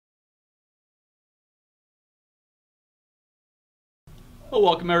Well,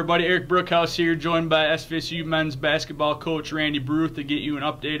 welcome everybody. Eric Brookhouse here, joined by SVSU men's basketball coach Randy Bruth to get you an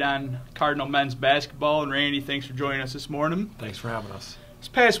update on Cardinal men's basketball. And Randy, thanks for joining us this morning. Thanks for having us. This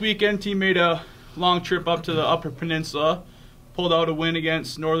past weekend, team made a long trip up to the Upper Peninsula, pulled out a win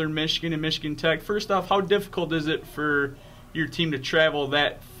against Northern Michigan and Michigan Tech. First off, how difficult is it for your team to travel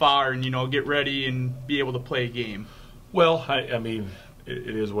that far and get ready and be able to play a game? Well, I mean,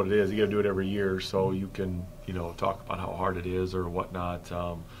 it is what it is. You got to do it every year, so you can talk about how hard it is or whatnot.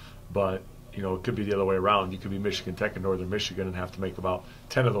 But it could be the other way around. You could be Michigan Tech and Northern Michigan and have to make about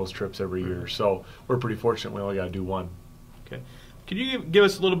 10 of those trips every year. So we're pretty fortunate. We only got to do one. Okay. Could you give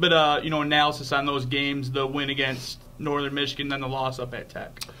us a little bit of analysis on those games, the win against Northern Michigan, then the loss up at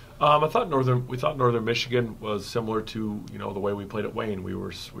Tech? We thought Northern Michigan was similar to the way we played at Wayne. We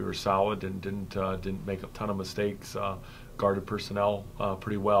were solid and didn't make a ton of mistakes. Guarded personnel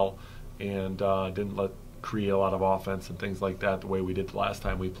pretty well, and didn't create a lot of offense and things like that the way we did the last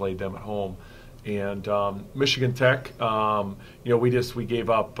time we played them at home. And Michigan Tech, we gave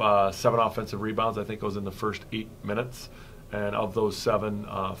up 7 offensive rebounds. I think it was in the first 8 minutes, and of those 7,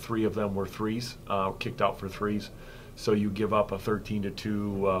 3 of them were threes, kicked out for threes. So you give up a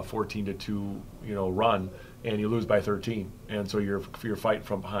 13-2, 14-2, run, and you lose by 13, and so you're fighting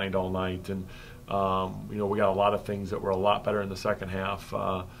from behind all night. And we got a lot of things that were a lot better in the second half.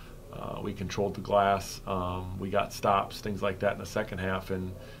 We controlled the glass. We got stops, things like that in the second half,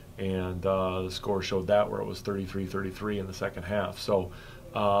 and the score showed that, where it was 33-33 in the second half. So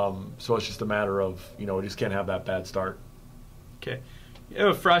it's just a matter of we just can't have that bad start. Okay. You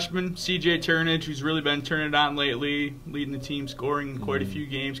have a freshman, CJ Turnage, who's really been turning it on lately, leading the team, scoring quite a few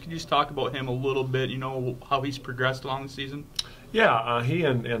games. Could you just talk about him a little bit, how he's progressed along the season? Yeah, he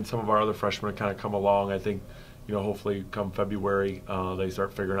and some of our other freshmen kind of come along. I think, hopefully come February, they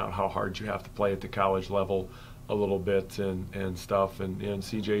start figuring out how hard you have to play at the college level a little bit and stuff. And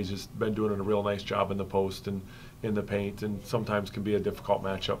CJ's just been doing a real nice job in the post and in the paint, and sometimes can be a difficult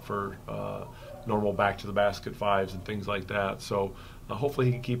matchup for normal back-to-the-basket fives and things like that. So hopefully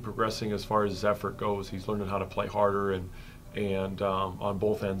he can keep progressing as far as his effort goes. He's learning how to play harder and on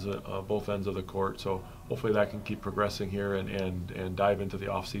both ends of the court. So hopefully that can keep progressing here and dive into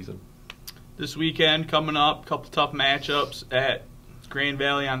the off season. This weekend coming up, a couple tough matchups at Grand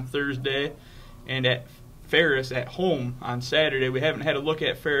Valley on Thursday and at Ferris at home on Saturday. We haven't had a look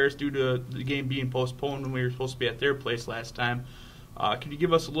at Ferris due to the game being postponed when we were supposed to be at their place last time. Could you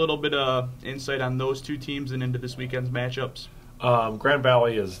give us a little bit of insight on those two teams and into this weekend's matchups? Grand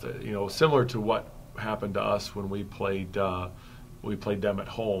Valley is similar to what happened to us when we played them at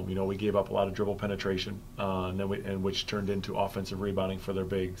home. We gave up a lot of dribble penetration, which turned into offensive rebounding for their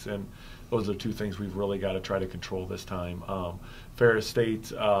bigs, and those are 2 things we've really got to try to control this time. Ferris State,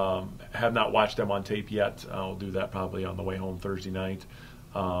 have not watched them on tape yet. I'll do that probably on the way home Thursday night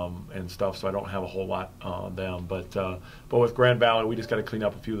and stuff, so I don't have a whole lot on them. But with Grand Valley, we just got to clean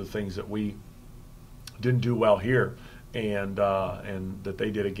up a few of the things that we didn't do well here, and that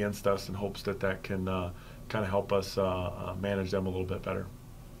they did against us, in hopes that can kind of help us manage them a little bit better.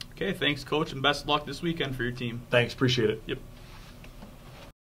 Okay, thanks, Coach, and best of luck this weekend for your team. Thanks, appreciate it. Yep.